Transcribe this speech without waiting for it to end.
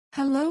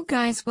Hello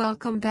guys,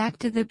 welcome back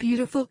to the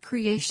Beautiful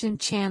Creation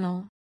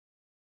channel.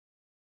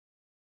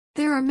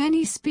 There are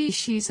many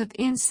species of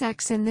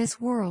insects in this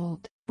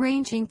world,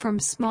 ranging from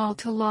small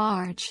to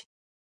large.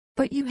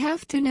 But you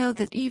have to know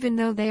that even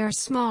though they are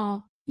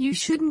small, you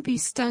shouldn't be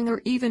stung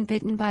or even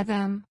bitten by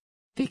them,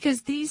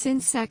 because these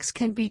insects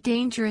can be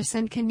dangerous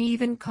and can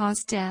even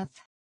cause death.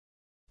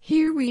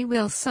 Here we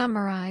will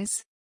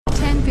summarize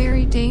 10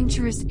 very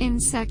dangerous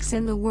insects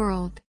in the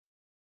world.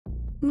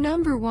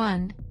 Number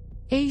 1.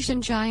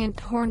 Asian giant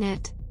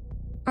hornet.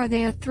 Are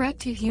they a threat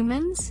to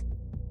humans?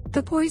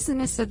 The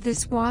poisonous of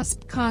this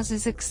wasp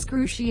causes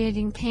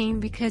excruciating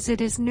pain because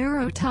it is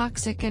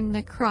neurotoxic and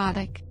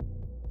necrotic.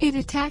 It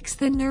attacks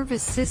the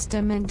nervous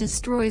system and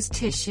destroys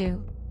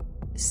tissue.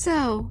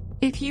 So,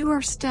 if you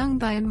are stung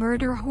by a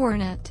murder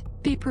hornet,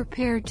 be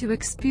prepared to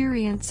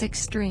experience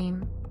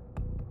extreme.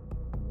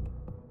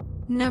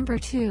 Number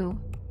 2.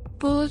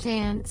 Bulldog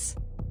ants.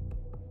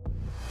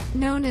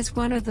 Known as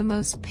one of the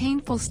most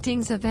painful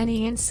stings of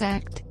any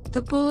insect,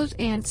 the bulldog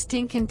ant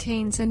sting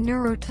contains a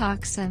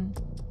neurotoxin.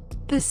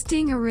 The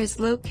stinger is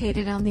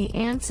located on the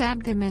ant's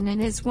abdomen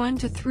and is 1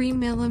 to 3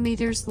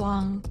 millimeters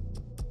long.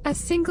 A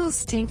single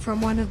sting from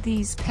one of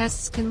these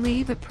pests can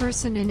leave a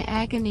person in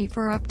agony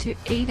for up to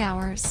 8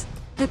 hours.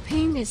 The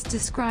pain is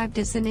described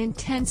as an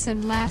intense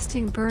and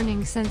lasting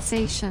burning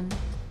sensation.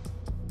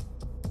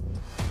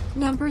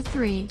 Number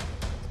 3.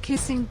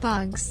 Kissing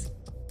bugs.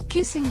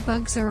 Kissing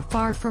bugs are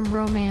far from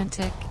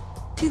romantic.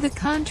 To the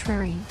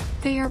contrary,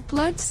 they are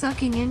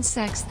blood-sucking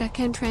insects that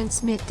can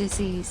transmit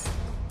disease.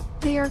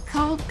 They are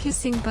called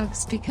kissing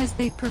bugs because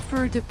they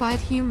prefer to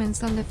bite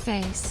humans on the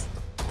face,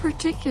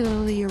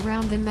 particularly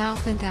around the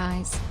mouth and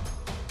eyes.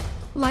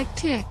 Like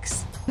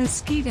ticks,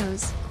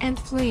 mosquitoes, and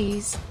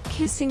fleas,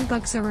 kissing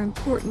bugs are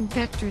important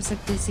vectors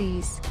of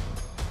disease.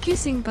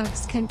 Kissing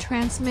bugs can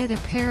transmit a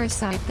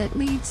parasite that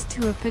leads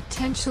to a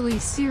potentially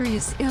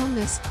serious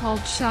illness called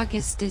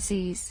Chagas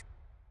disease.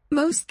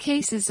 Most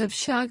cases of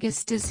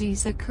Chagas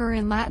disease occur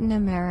in Latin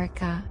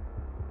America.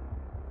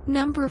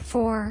 Number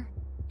 4.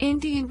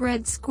 Indian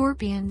red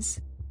scorpions.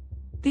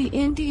 The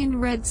Indian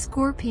red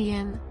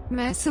scorpion,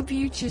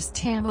 Massabucus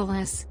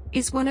tamilis,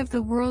 is one of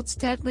the world's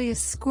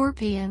deadliest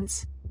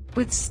scorpions,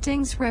 with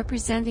stings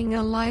representing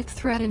a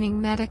life-threatening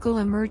medical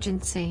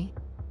emergency.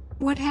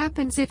 What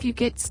happens if you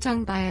get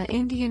stung by an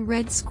Indian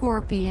red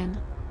scorpion?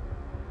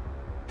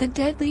 The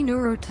deadly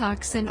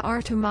neurotoxin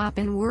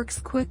artemisinin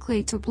works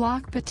quickly to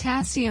block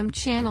potassium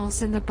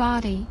channels in the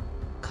body,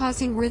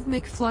 causing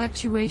rhythmic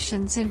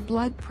fluctuations in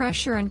blood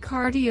pressure and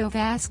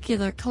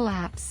cardiovascular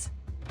collapse.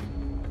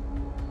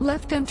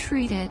 Left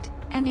untreated,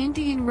 an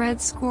Indian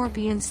red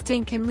scorpion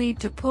sting can lead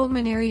to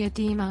pulmonary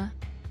edema,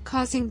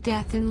 causing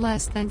death in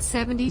less than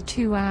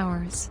 72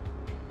 hours.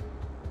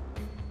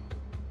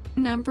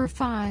 Number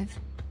 5.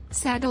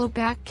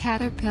 Sadelbag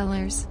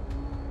caterpillars.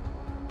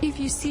 If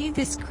you see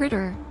this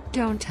critter,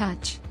 don't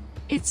touch.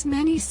 Its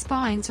many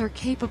spines are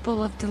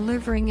capable of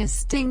delivering a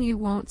sting you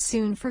won't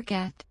soon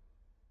forget.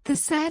 The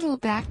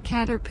sadelbag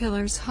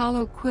caterpillar's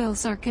hollow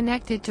quills are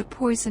connected to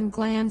poison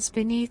glands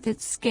beneath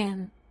its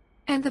skin,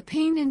 and the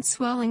pain and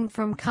swelling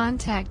from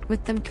contact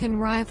with them can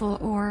rival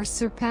or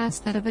surpass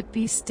that of a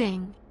bee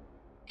sting.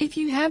 If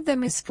you have the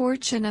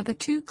misfortune of a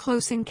too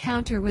close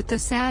encounter with the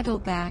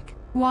sadelbag,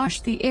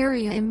 wash the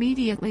area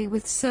immediately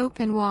with soap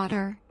and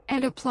water,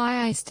 and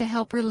apply ice to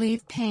help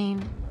relieve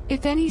pain.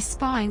 If any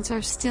spines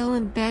are still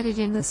embedded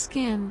in the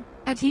skin,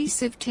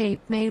 adhesive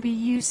tape may be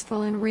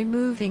useful in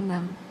removing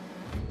them.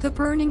 The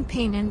burning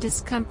pain and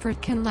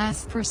discomfort can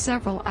last for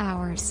several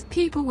hours.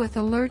 People with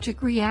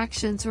allergic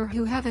reactions or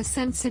who have a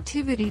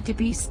sensitivity to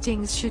bee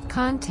stings should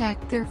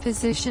contact their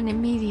physician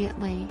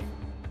immediately.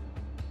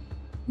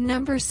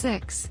 Number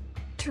 6.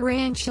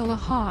 Tarantula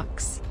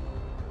hawks.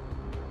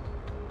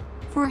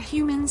 For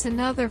humans and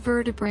other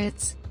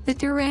vertebrates, the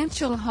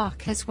tarantula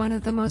hawk has one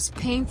of the most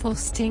painful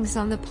stings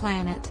on the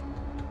planet.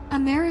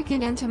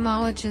 American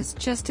entomologist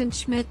Justin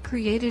Schmidt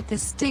created the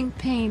Sting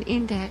Pain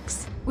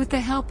Index, with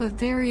the help of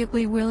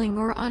variably willing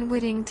or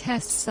unwitting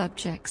test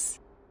subjects.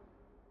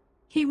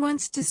 He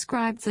once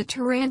described the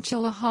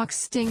tarantula hawk's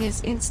sting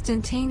as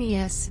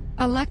instantaneous,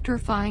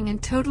 electrifying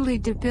and totally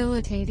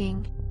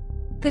debilitating.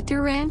 The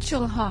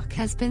tarantula hawk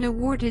has been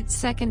awarded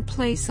second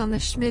place on the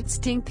Schmidt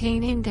Sting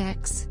Pain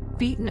Index,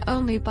 beaten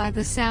only by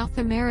the South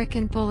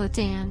American bullet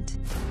ant.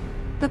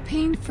 The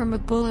pain from a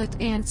bullet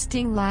ant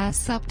sting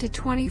lasts up to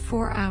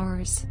 24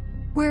 hours,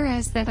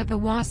 whereas that of a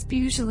wasp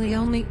usually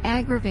only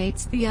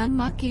aggravates the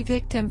unlucky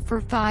victim for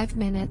 5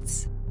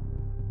 minutes.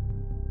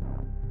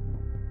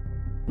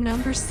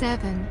 Number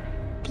 7.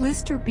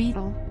 Blister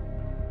Beetle.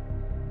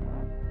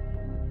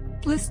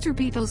 Blister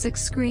beetles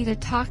excrete a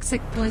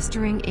toxic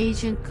blistering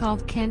agent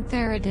called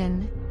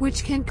cantharidin,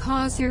 which can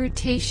cause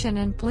irritation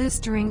and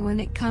blistering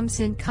when it comes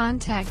in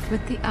contact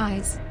with the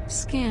eyes,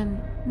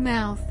 skin,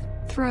 mouth,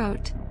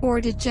 throat, or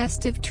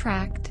digestive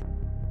tract.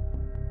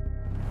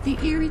 The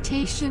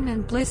irritation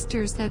and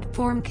blisters that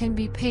form can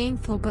be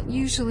painful but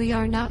usually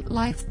are not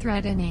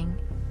life-threatening.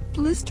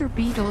 Blister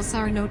beetles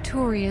are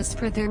notorious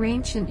for their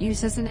ancient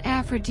use as an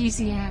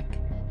aphrodisiac.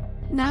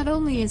 Not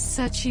only is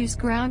such use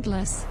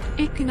groundless,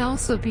 it can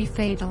also be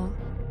fatal.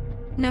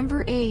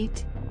 Number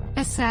 8.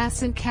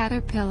 Assassin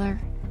caterpillar.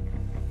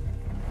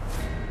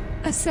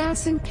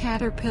 Assassin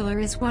caterpillar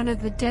is one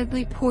of the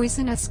deadly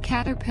poisonous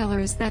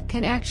caterpillars that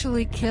can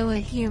actually kill a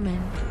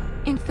human.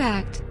 In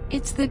fact,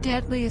 it's the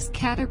deadliest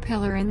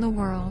caterpillar in the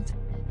world.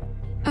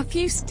 A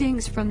few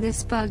stings from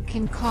this bug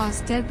can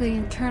cause deadly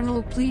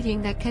internal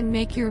bleeding that can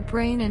make your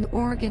brain and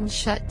organs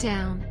shut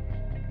down.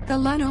 The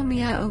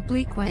Lonomia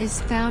obliqua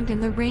is found in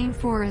the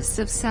rainforests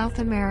of South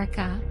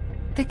America.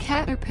 The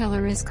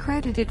caterpillar is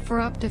credited for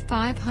up to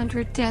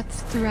 500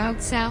 deaths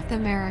throughout South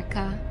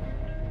America.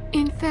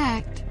 In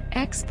fact,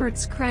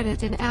 experts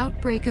credit an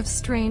outbreak of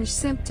strange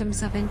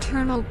symptoms of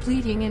internal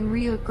bleeding in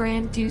Rio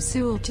Grande do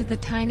Sul to the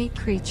tiny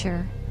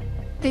creature.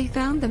 They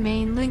found the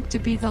main link to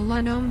be the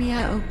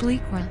Lonomia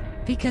obliqua,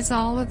 because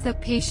all of the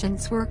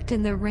patients worked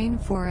in the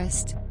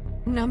rainforest.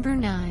 Number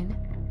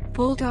 9.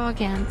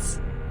 Bulldog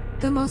ants.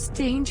 The most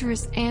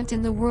dangerous ant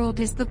in the world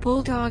is the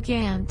bulldog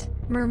ant,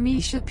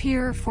 Myrmecia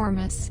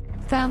piriformis,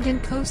 found in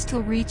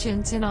coastal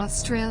regions in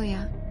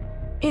Australia.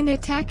 In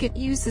attack it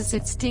uses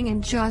its sting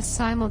and jaws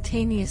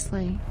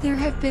simultaneously. There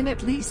have been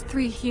at least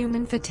 3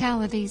 human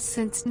fatalities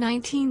since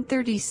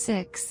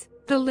 1936,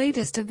 the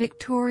latest a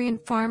Victorian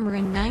farmer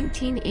in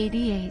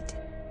 1988.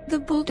 The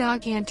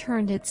bulldog ant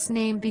earned its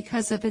name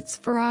because of its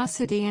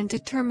ferocity and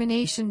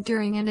determination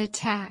during an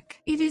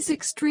attack. It is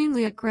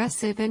extremely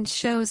aggressive and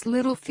shows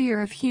little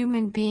fear of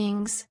human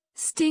beings,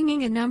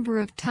 stinging a number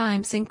of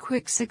times in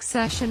quick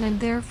succession and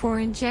therefore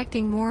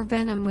injecting more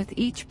venom with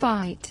each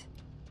bite.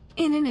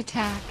 In an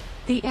attack,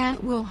 the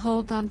ant will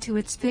hold on to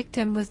its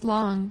victim with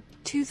long,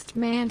 toothed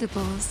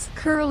mandibles,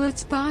 curl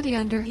its body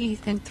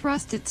underneath and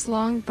thrust its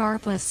long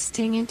barbless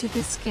sting into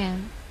the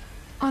skin.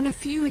 On a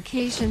few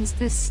occasions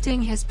this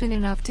sting has been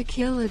enough to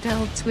kill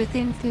adults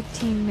within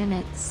 15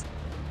 minutes.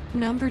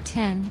 Number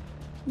 10.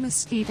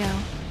 Mosquito.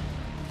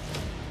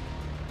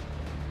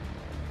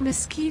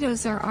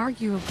 Mosquitoes are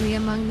arguably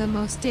among the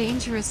most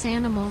dangerous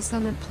animals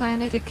on the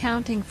planet,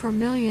 accounting for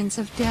millions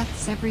of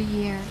deaths every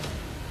year.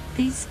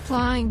 These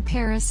flying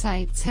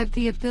parasites have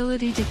the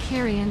ability to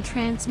carry and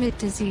transmit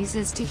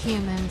diseases to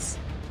humans.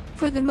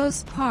 For the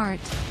most part,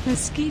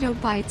 mosquito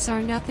bites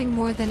are nothing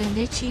more than an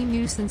itchy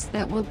nuisance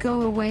that will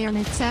go away on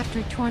its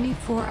after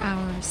 24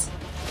 hours.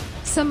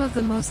 Some of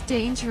the most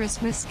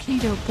dangerous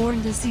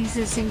mosquito-borne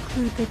diseases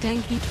include the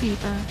dengue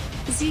fever,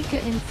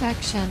 Zika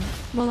infection,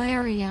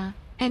 malaria,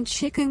 and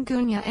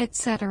chikungunya,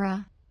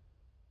 etc.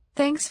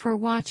 Thanks for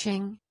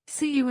watching.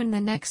 See you in the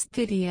next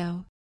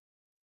video.